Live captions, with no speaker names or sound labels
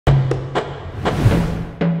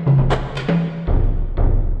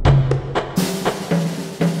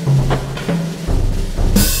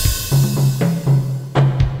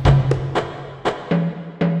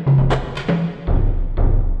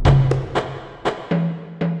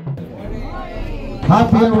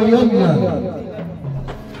Happy reunion.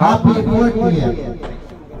 Happy 40th.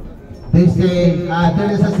 They say,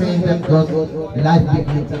 there is a saying that goes, life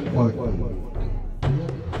begins at 40.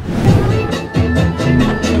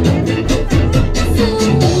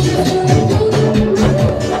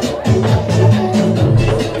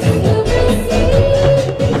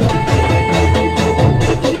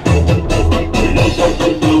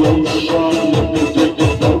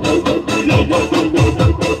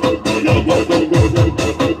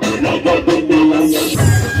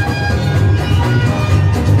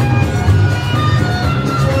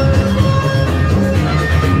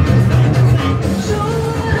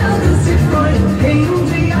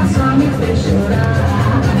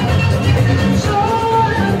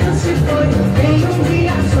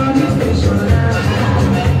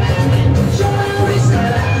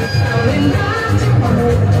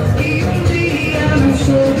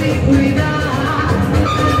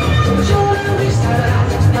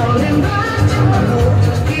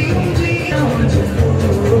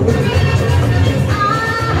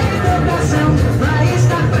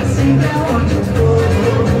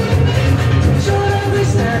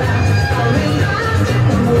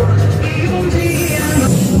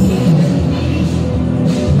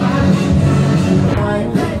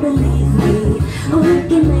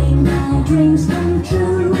 Dreams come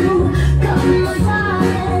true. Come on,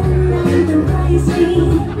 darling, and embrace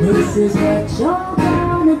me. This is what you're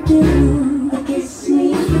gonna do. Kiss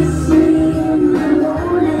me in the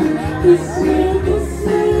morning. Kiss me in the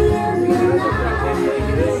night.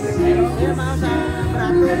 Kiss me in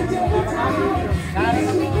the daytime.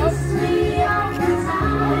 Kiss me all the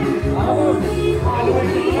time. Hold me tight.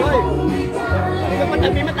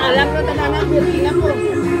 Kami matalang na tananang birkingan mo.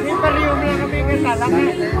 May pariyo mo lang kami matalang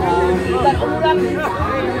eh. Ilan ulang.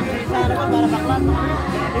 Sana ka para baklan.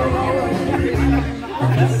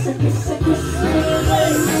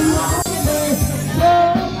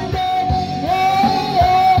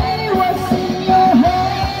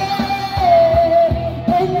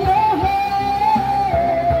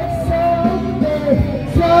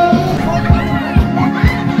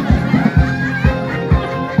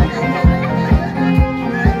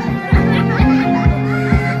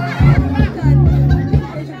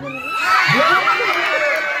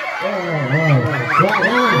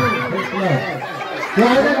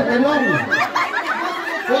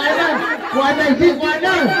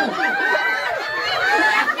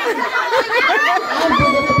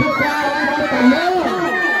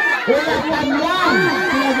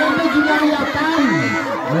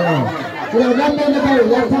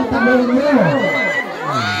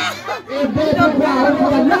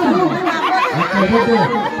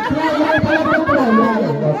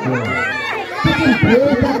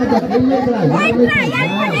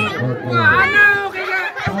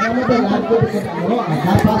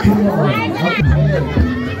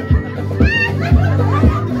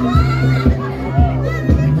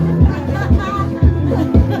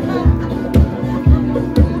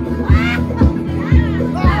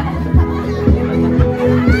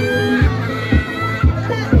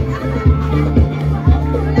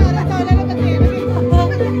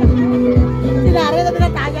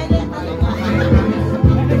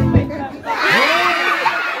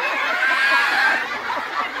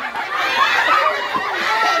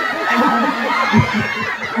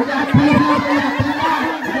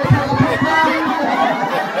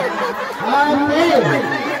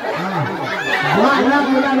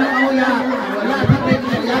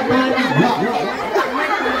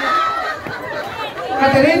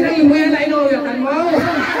 Catherine, kayo mo yan na inuuyakan mo.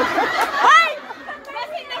 Ay!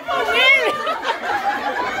 Kasi na po, Will!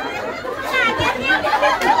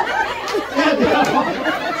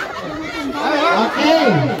 Okay.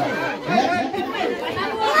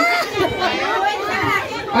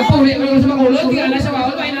 Pag puli mo sa makulot, di ka na sa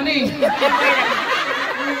bawal, pahin na ni.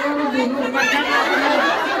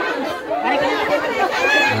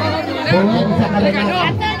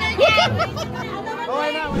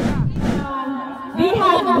 We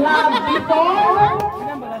had love before.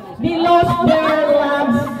 We lost their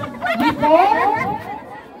loves before.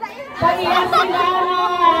 Kaya sila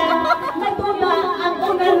natula ang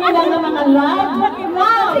unan nila ng mga love.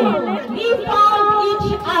 Now, we found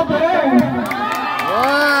each other.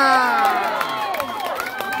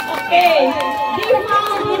 Okay, we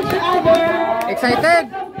found each other. Excited?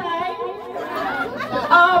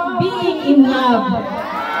 Of being in love.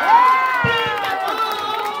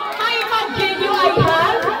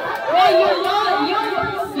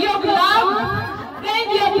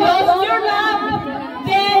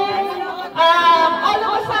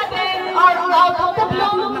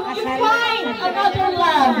 Another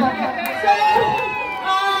love. So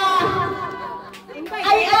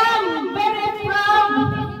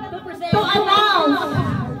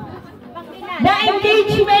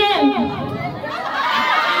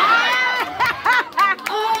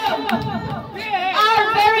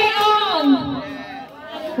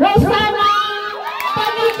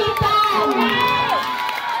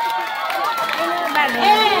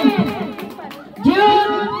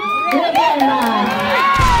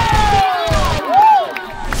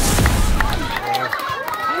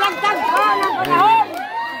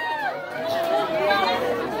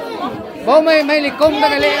may likom na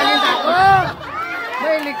gali ang tako.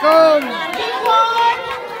 May likom.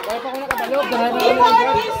 Kaya pa ko nakabalog.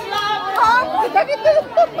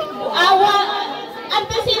 At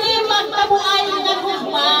sila magtabuay ng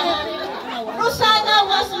hukman. Rosana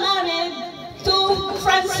was married to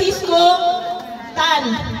Francisco Tan.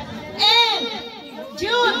 And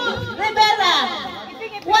June Rivera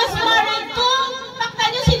was married to, takta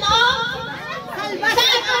nyo sino? Sa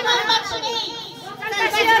ako ng matchmate.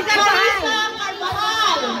 Marisa Carvajal.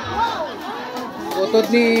 Utod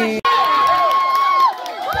ni...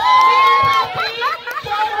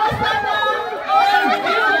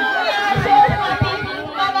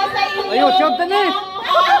 Ayo, chop tani.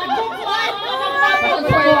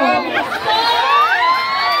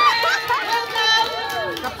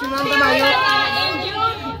 Kapsinan tayo.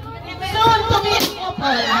 Soon to be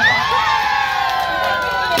open.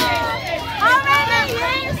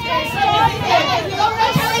 Congratulations,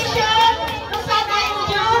 Rosana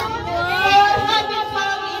and June, for having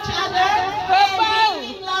found each other and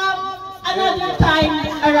being in love another time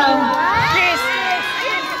around.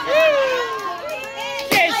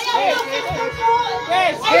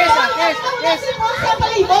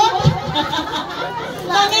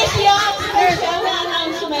 Manisya, special na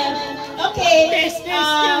announcement. Okay. Wish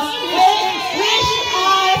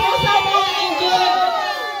Rosana and June.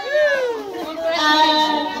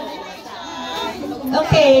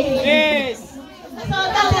 Okay. So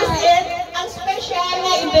that is it. Ang special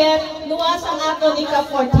na event, luwas ang ato ika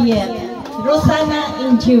 40th. Rosana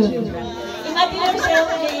and June. Imagine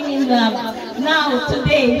yourself being in love. Now,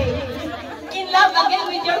 today, in love again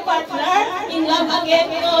with your partner, in love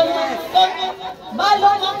again kung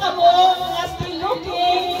balo mo ka mo, nga still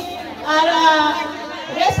looking,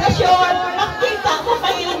 rest assured, makita ko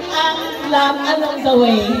kayo ang love along the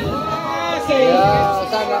way. Okay.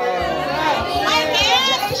 Ay, kaya,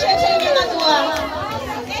 share sa inyo na tuwa.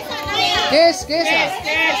 Kiss.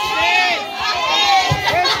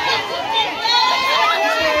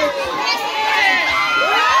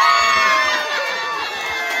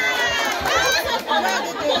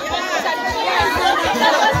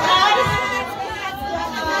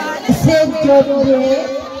 Said Jubilee,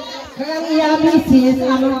 kang iya misis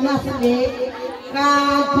ang classmate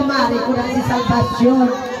kang kumari ko na si Salvacion.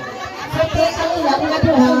 So ang iya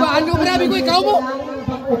pinatuha. Baan mo grabe ko ikaw mo.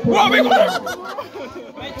 Grabe ko.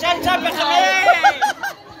 May chance pa kami.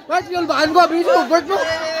 Mas yun baan ko abi mo bird mo.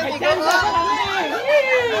 May chance pa kami.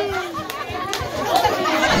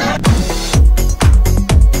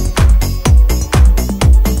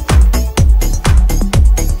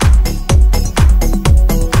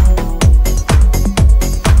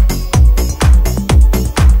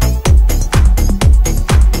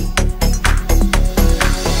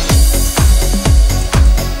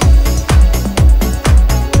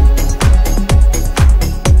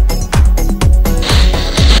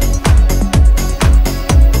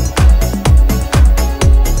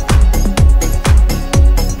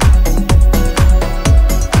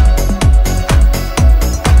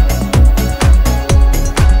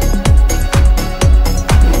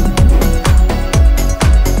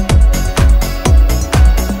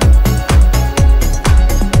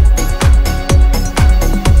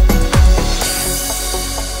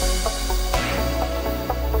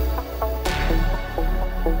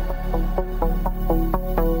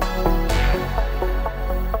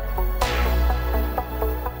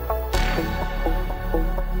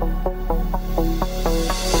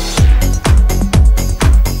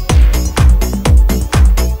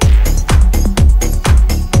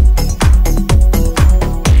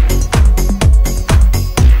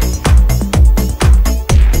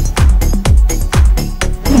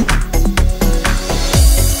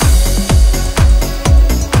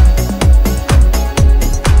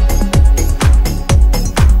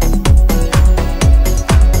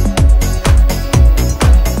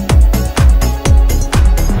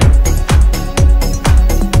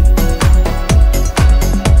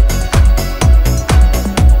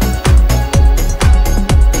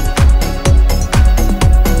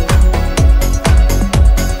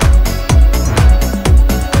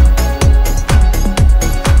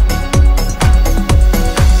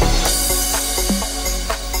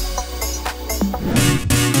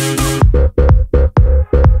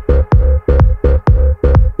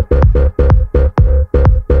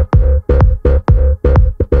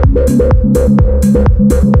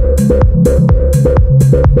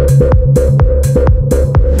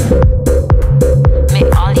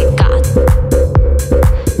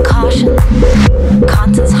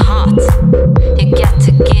 Content's hot, you get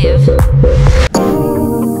to give.